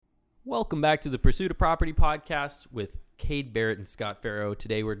Welcome back to the Pursuit of Property podcast with Cade Barrett and Scott Farrow.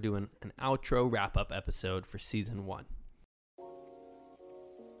 Today we're doing an outro wrap-up episode for Season 1.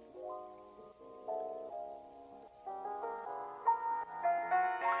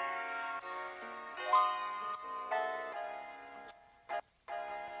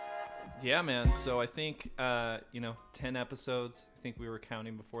 Yeah, man. So I think, 10 episodes. I think we were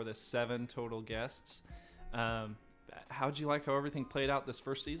counting before this, 7 total guests. How'd you like how everything played out this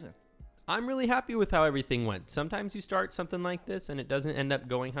first season? I'm really happy with how everything went. Sometimes you start something like this and it doesn't end up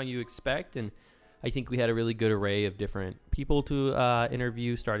going how you expect. And I think we had a really good array of different people to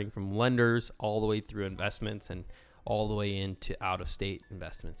interview, starting from lenders all the way through investments and all the way into out-of-state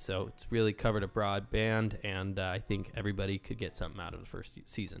investments. So it's really covered a broad band, and I think everybody could get something out of the first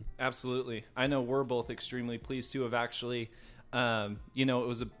season. Absolutely. I know we're both extremely pleased to have actually, it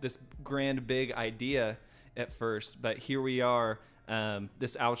was this grand, big idea at first, but here we are.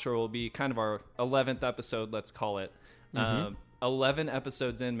 This outro will be kind of our 11th episode, let's call it. 11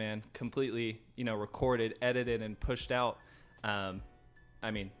 episodes in, man, completely, recorded, edited, and pushed out. I'm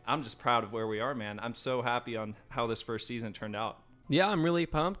just proud of where we are, man. I'm so happy on how this first season turned out. Yeah, I'm really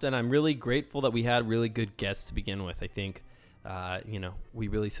pumped, and I'm really grateful that we had really good guests to begin with. I think, we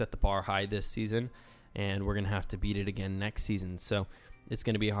really set the bar high this season, and we're going to have to beat it again next season. So it's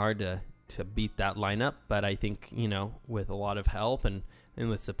going to be hard to beat that lineup, but I think, with a lot of help and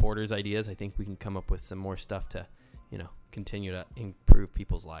with supporters' ideas, I think we can come up with some more stuff to, continue to improve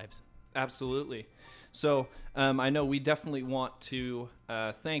people's lives. Absolutely. So I know we definitely want to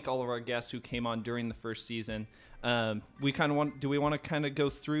thank all of our guests who came on during the first season. Do we want to kind of go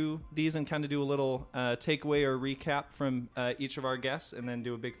through these and kind of do a little takeaway or recap from each of our guests and then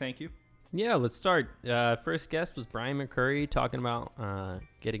do a big thank you? Yeah, let's start. First guest was Brian McCurry talking about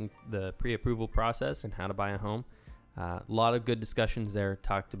getting the pre-approval process and how to buy a home. A lot of good discussions there,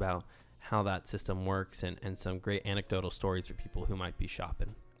 talked about how that system works and some great anecdotal stories for people who might be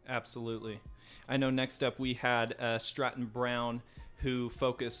shopping. Absolutely. I know next up we had Stratton Brown, who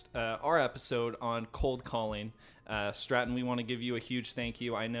focused our episode on cold calling. Stratton, we want to give you a huge thank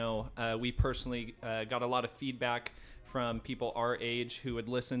you. I know we personally got a lot of feedback from people our age who had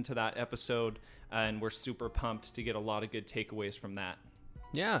listened to that episode, and we're super pumped to get a lot of good takeaways from that.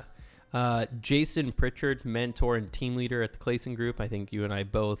 Yeah. Jason Pritchard, mentor and team leader at the Clayson Group. I think you and I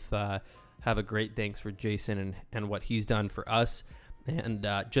both have a great thanks for Jason and what he's done for us. And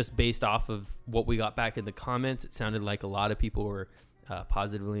just based off of what we got back in the comments, it sounded like a lot of people were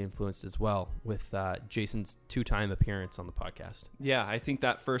positively influenced as well with Jason's 2-time appearance on the podcast. Yeah, I think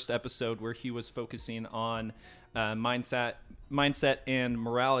that first episode where he was focusing on mindset and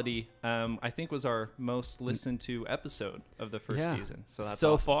morality, I think was our most listened to episode of the first season. So that's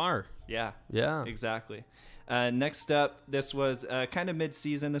so awesome. Far. Yeah, exactly. Next up, this was kind of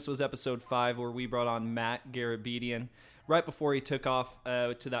mid-season. This was episode 5 where we brought on Matt Garabedian right before he took off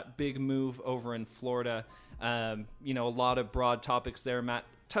to that big move over in Florida. A lot of broad topics there. Matt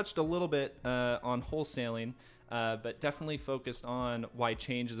touched a little bit on wholesaling, but definitely focused on why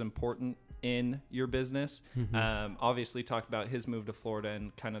change is important in your business. Obviously talked about his move to Florida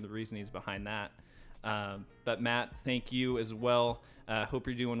and kind of the reasonings behind that. But Matt, thank you as well. Hope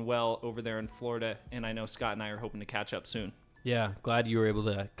you're doing well over there in Florida. And I know Scott and I are hoping to catch up soon. Yeah, glad you were able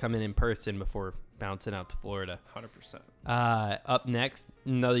to come in person before bouncing out to Florida. 100%. Up next,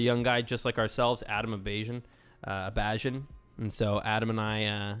 another young guy just like ourselves, Adam Abajian. And so Adam and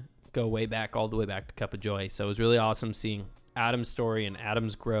I go way back, all the way back to Cup of Joy. So it was really awesome seeing Adam's story and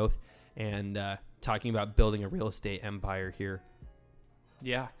Adam's growth and talking about building a real estate empire here.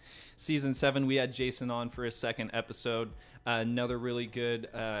 Yeah. Season 7, we had Jason on for his second episode. Another really good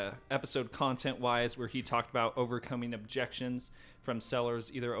episode content-wise where he talked about overcoming objections from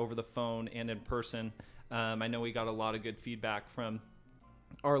sellers either over the phone and in person. I know we got a lot of good feedback from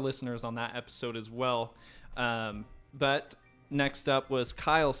our listeners on that episode as well. But next up was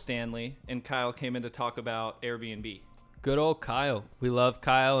Kyle Stanley, and Kyle came in to talk about Airbnb. Good old Kyle. We love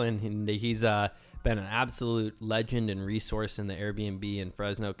Kyle, and he's been an absolute legend and resource in the Airbnb and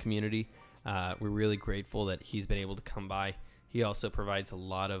Fresno community. We're really grateful that he's been able to come by. He also provides a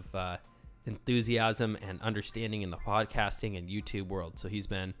lot of enthusiasm and understanding in the podcasting and YouTube world. So he's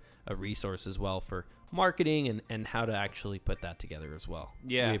been a resource as well for marketing and how to actually put that together as well.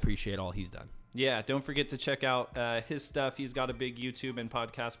 Yeah. We appreciate all he's done. Yeah, don't forget to check out his stuff. He's got a big YouTube and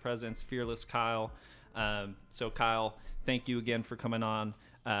podcast presence, Fearless Kyle. So Kyle, thank you again for coming on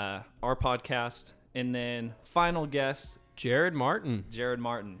our podcast. And then final guest, Jared Martin.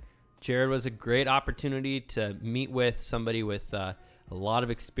 Jared was a great opportunity to meet with somebody with a lot of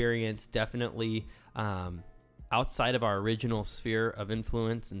experience, definitely outside of our original sphere of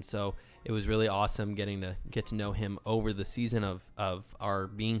influence. And so it was really awesome getting to get to know him over the season of our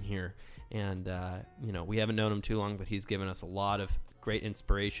being here. And, we haven't known him too long, but he's given us a lot of great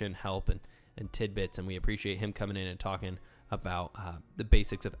inspiration, help, and tidbits. And we appreciate him coming in and talking about the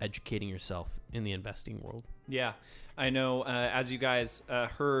basics of educating yourself in the investing world. Yeah, I know. As you guys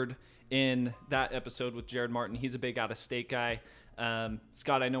heard in that episode with Jared Martin, he's a big out-of-state guy.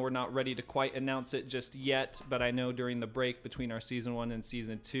 Scott, I know we're not ready to quite announce it just yet, but I know during the break between our season 1 and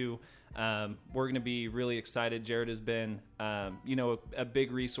season 2, we're going to be really excited. Jared has been, a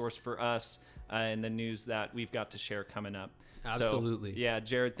big resource for us in the news that we've got to share coming up. Absolutely. So, yeah,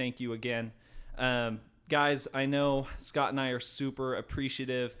 Jared, thank you again. Guys, I know Scott and I are super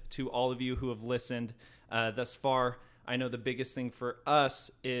appreciative to all of you who have listened thus far. I know the biggest thing for us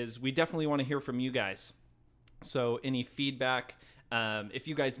is we definitely want to hear from you guys. So any feedback, if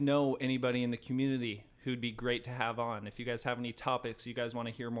you guys know anybody in the community who'd be great to have on, if you guys have any topics you guys want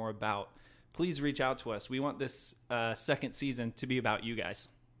to hear more about, please reach out to us. We want this second season to be about you guys.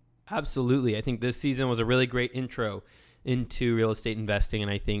 Absolutely. I think this season was a really great intro into real estate investing,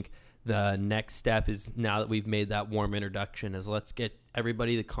 and I think the next step is, now that we've made that warm introduction, is let's get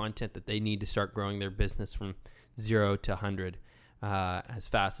everybody the content that they need to start growing their business from 0 to 100 as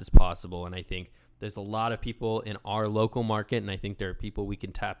fast as possible. And I think there's a lot of people in our local market, and I think there are people we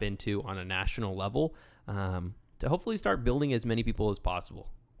can tap into on a national level to hopefully start building as many people as possible.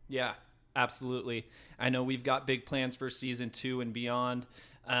 Yeah, absolutely. I know we've got big plans for season 2 and beyond.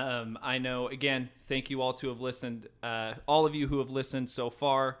 I know, again, thank you all to have listened, all of you who have listened so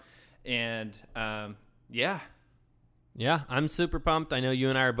far. And yeah, I'm super pumped. I know you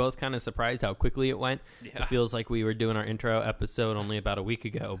and I are both kind of surprised how quickly it went. Yeah. It feels like we were doing our intro episode only about a week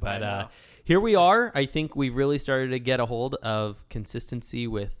ago, but here we are. I think we've really started to get a hold of consistency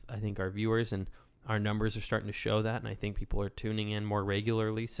with, I think, our viewers, and our numbers are starting to show that. And I think people are tuning in more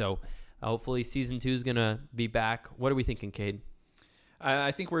regularly. So hopefully season 2 is going to be back. What are we thinking, Cade?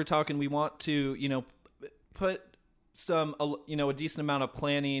 I think we're talking, we want to, put some, a decent amount of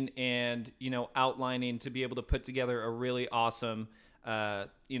planning and, outlining to be able to put together a really awesome,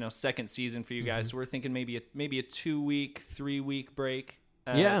 second season for you guys. So we're thinking maybe a 2-week, 3-week break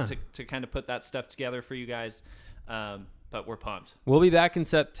to kind of put that stuff together for you guys. But we're pumped. We'll be back in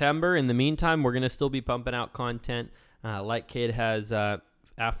September. In the meantime, we're going to still be pumping out content. Like Cade has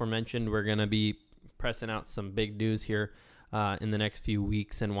aforementioned, we're going to be pressing out some big news here in the next few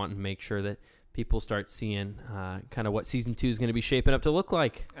weeks, and wanting to make sure that people start seeing kind of what season 2 is going to be shaping up to look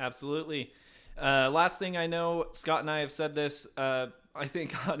like. Absolutely. Last thing I know, Scott and I have said this, I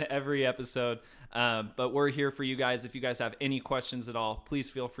think on every episode, but we're here for you guys. If you guys have any questions at all, please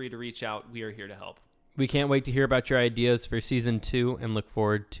feel free to reach out. We are here to help. We can't wait to hear about your ideas for season 2 and look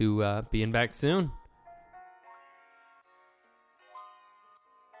forward to being back soon.